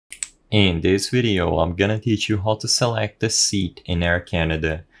In this video, I'm gonna teach you how to select a seat in Air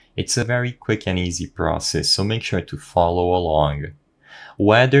Canada. It's a very quick and easy process, so make sure to follow along.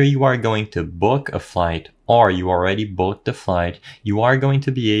 Whether you are going to book a flight or you already booked the flight, you are going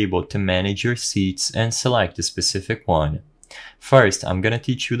to be able to manage your seats and select a specific one. First, I'm gonna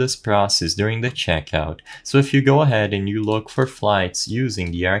teach you this process during the checkout. So if you go ahead and you look for flights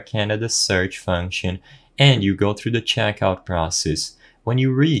using the Air Canada search function and you go through the checkout process, when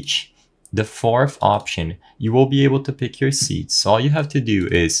you reach the fourth option, you will be able to pick your seats. So all you have to do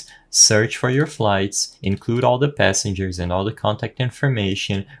is search for your flights, include all the passengers and all the contact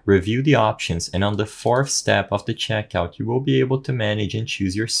information, review the options, and on the fourth step of the checkout, you will be able to manage and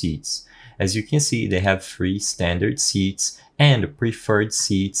choose your seats. As you can see, they have free standard seats and preferred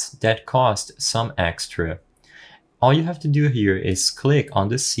seats that cost some extra. All you have to do here is click on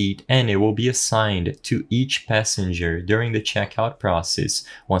the seat and it will be assigned to each passenger during the checkout process.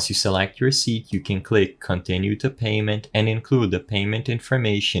 Once you select your seat, you can click continue to payment and include the payment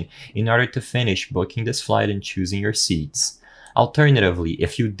information in order to finish booking this flight and choosing your seats. Alternatively,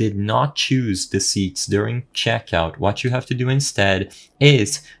 if you did not choose the seats during checkout, what you have to do instead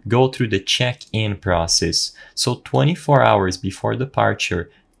is go through the check-in process. So 24 hours before departure,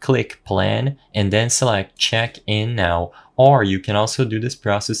 click plan and then select check in now, or you can also do this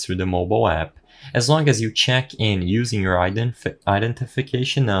process through the mobile app. As long as you check in using your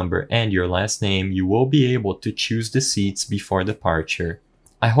identification number and your last name, you will be able to choose the seats before departure.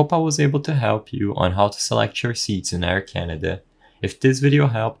 I hope I was able to help you on how to select your seats in Air Canada. If this video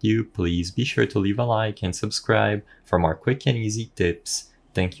helped you, please be sure to leave a like and subscribe for more quick and easy tips.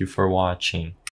 Thank you for watching.